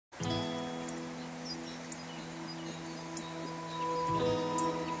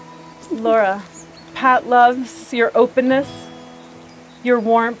Laura, Pat loves your openness, your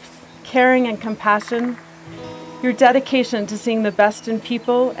warmth, caring and compassion, your dedication to seeing the best in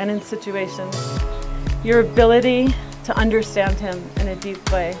people and in situations, your ability to understand him in a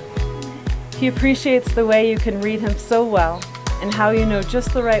deep way. He appreciates the way you can read him so well and how you know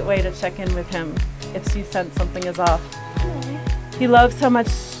just the right way to check in with him if you sense something is off. He loves how much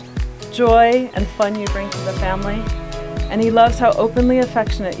joy and fun you bring to the family, and he loves how openly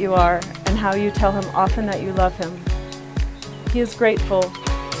affectionate you are and how you tell him often that you love him. He is grateful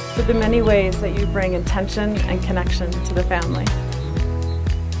for the many ways that you bring intention and connection to the family.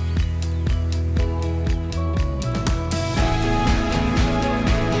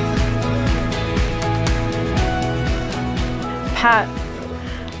 Pat,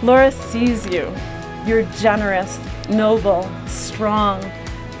 Laura sees you. You're generous, noble, strong,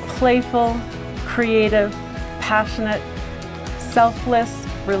 playful, creative, passionate, selfless,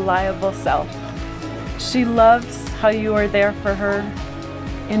 reliable self. She loves how you are there for her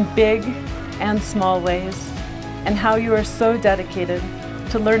in big and small ways, and how you are so dedicated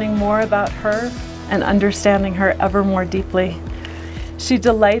to learning more about her and understanding her ever more deeply. She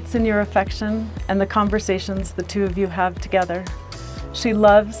delights in your affection and the conversations the two of you have together. She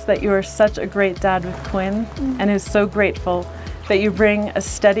loves that you are such a great dad with Quinn and is so grateful that you bring a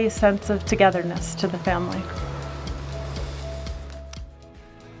steady sense of togetherness to the family.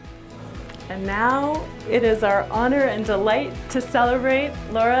 And now it is our honor and delight to celebrate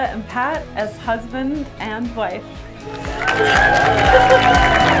Laura and Pat as husband and wife.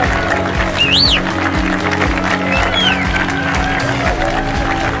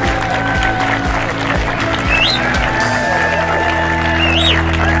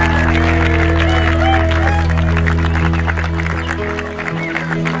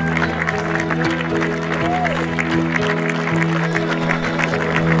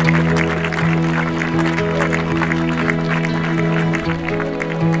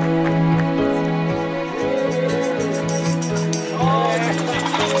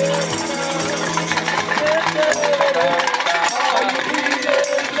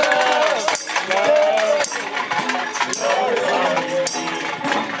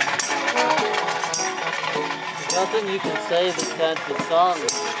 Nothing you can say that can't be sung.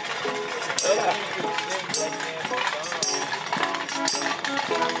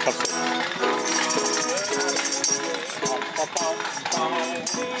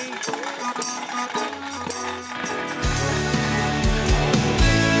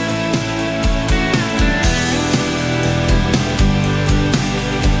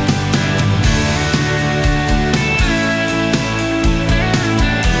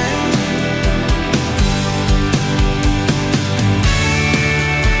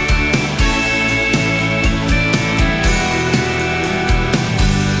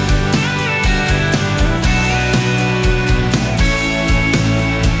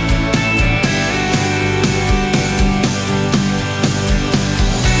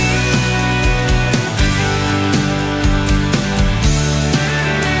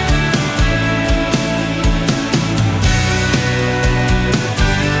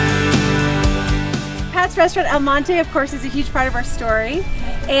 Restaurant El Monte, of course, is a huge part of our story,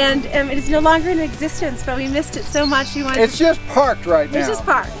 and it is no longer in existence, but we missed it so much. We wanted it's just parked right now. It's just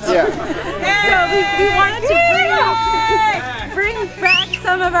parked. Yeah. So we wanted to bring back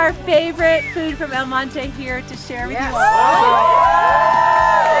some of our favorite food from El Monte here to share with you all.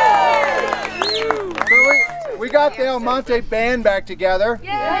 So we got the El Monte band back together,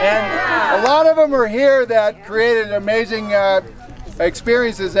 and a lot of them are here that created amazing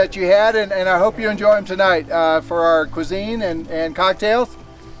experiences that you had, and I hope you enjoy them tonight for our cuisine and cocktails.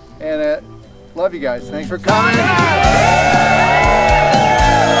 And love you guys. Thanks for coming.